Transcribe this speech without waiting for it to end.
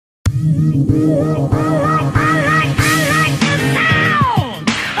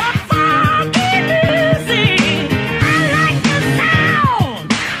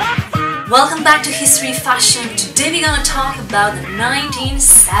Welcome back to History Fashion. Today we're gonna talk about the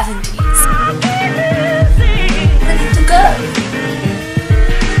 1970s. Ready to go!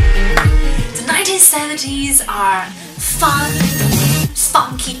 The 1970s are fun,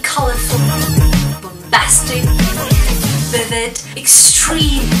 funky, colorful, bombastic, vivid,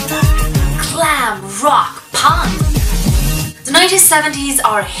 extreme, glam, rock, punk. The 1970s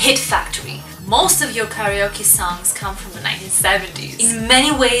are a hit factory. Most of your karaoke songs come from the 1970s. In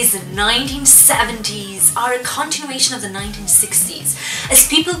many ways, the 1970s are a continuation of the 1960s, as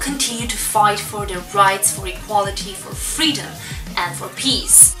people continue to fight for their rights, for equality, for freedom, and for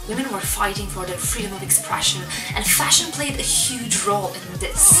peace. Women were fighting for their freedom of expression, and fashion played a huge role in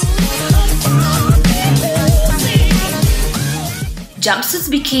this. Jumpsuits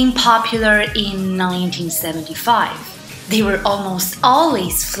became popular in 1975. They were almost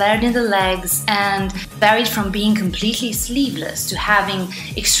always flared in the legs and varied from being completely sleeveless to having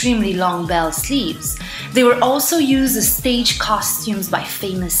extremely long bell sleeves. They were also used as stage costumes by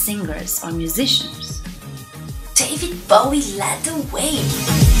famous singers or musicians. David Bowie led the way.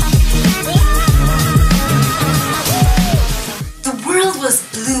 The world was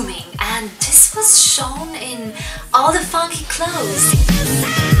blooming, and this was shown in all the funky clothes.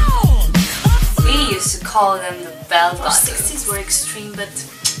 We used to call them the bell bottoms. The 60s were extreme, but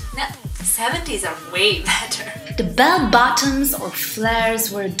no, the 70s are way better. The bell bottoms or flares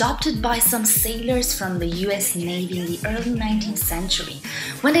were adopted by some sailors from the US Navy in the early 19th century,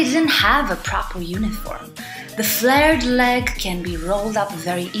 when they didn't have a proper uniform. The flared leg can be rolled up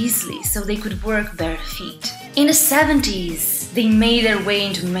very easily, so they could work bare feet. In the 70s, they made their way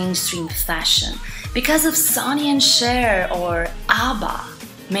into mainstream fashion because of Sonny and Cher or ABBA.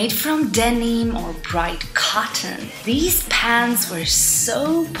 Made from denim or bright cotton, these pants were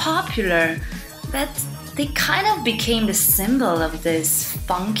so popular that they kind of became the symbol of this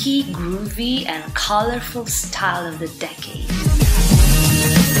funky, groovy, and colorful style of the decade.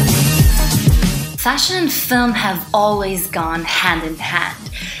 Fashion and film have always gone hand in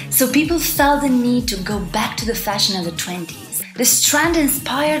hand, so people felt the need to go back to the fashion of the 20s. This trend,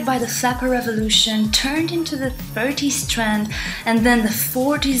 inspired by the flapper revolution, turned into the 30s trend and then the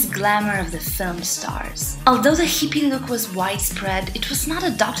 40s glamour of the film stars. Although the hippie look was widespread, it was not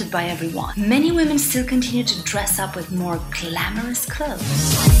adopted by everyone. Many women still continue to dress up with more glamorous clothes.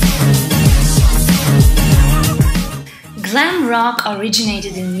 Glam rock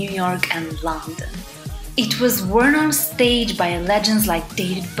originated in New York and London. It was worn on stage by legends like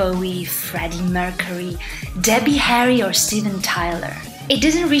David Bowie, Freddie Mercury, Debbie Harry or Steven Tyler. It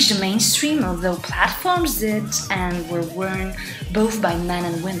didn't reach the mainstream, although platforms did, and were worn both by men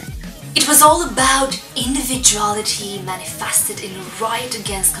and women. It was all about individuality manifested in a riot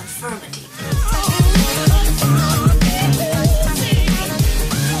against conformity.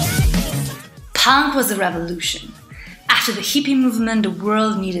 Punk was a revolution. After the hippie movement, the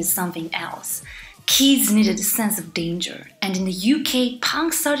world needed something else. Kids needed a sense of danger, and in the UK,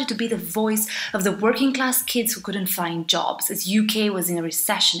 punk started to be the voice of the working class kids who couldn't find jobs, as UK was in a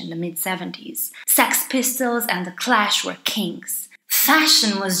recession in the mid-70s. Sex Pistols and The Clash were kings.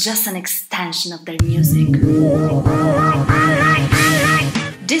 Fashion was just an extension of their music.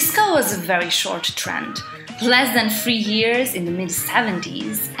 Disco was a very short trend, less than 3 years in the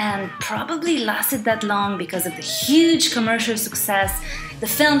mid-70s, and probably lasted that long because of the huge commercial success the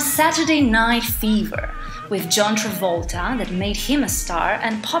film Saturday Night Fever with John Travolta that made him a star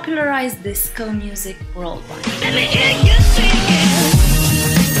and popularized disco music worldwide.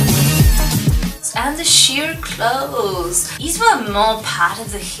 And the sheer clothes. These were more part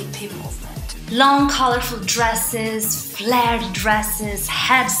of the hippie movement. Long, colorful dresses, flared dresses,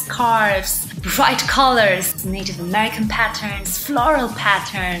 headscarves, bright colors, Native American patterns, floral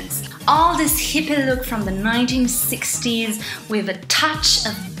patterns. All this hippie look from the 1960s with a touch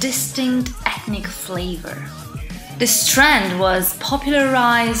of distinct ethnic flavor. This trend was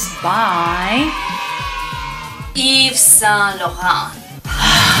popularized by Yves Saint Laurent.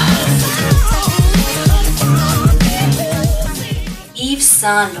 Yves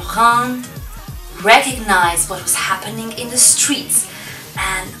Saint Laurent recognized what was happening in the streets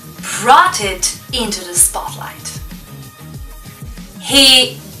and brought it into the spotlight.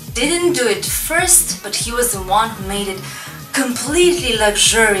 He didn't do it first, but he was the one who made it completely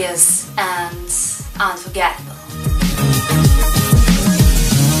luxurious and unforgettable.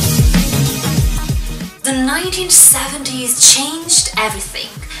 The 1970s changed everything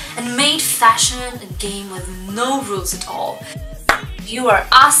and made fashion a game with no rules at all. You are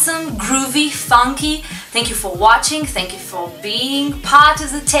awesome, groovy, funky. Thank you for watching. Thank you for being part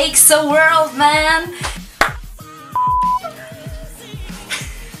of the Teyxo world, man.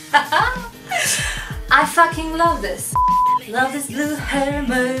 I fucking love this. Love this blue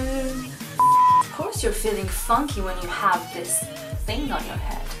hammer. Of course you're feeling funky when you have this thing on your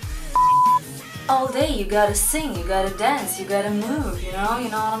head. All day you gotta sing, you gotta dance, you gotta move, you know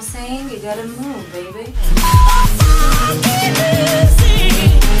what I'm saying? You gotta move, baby.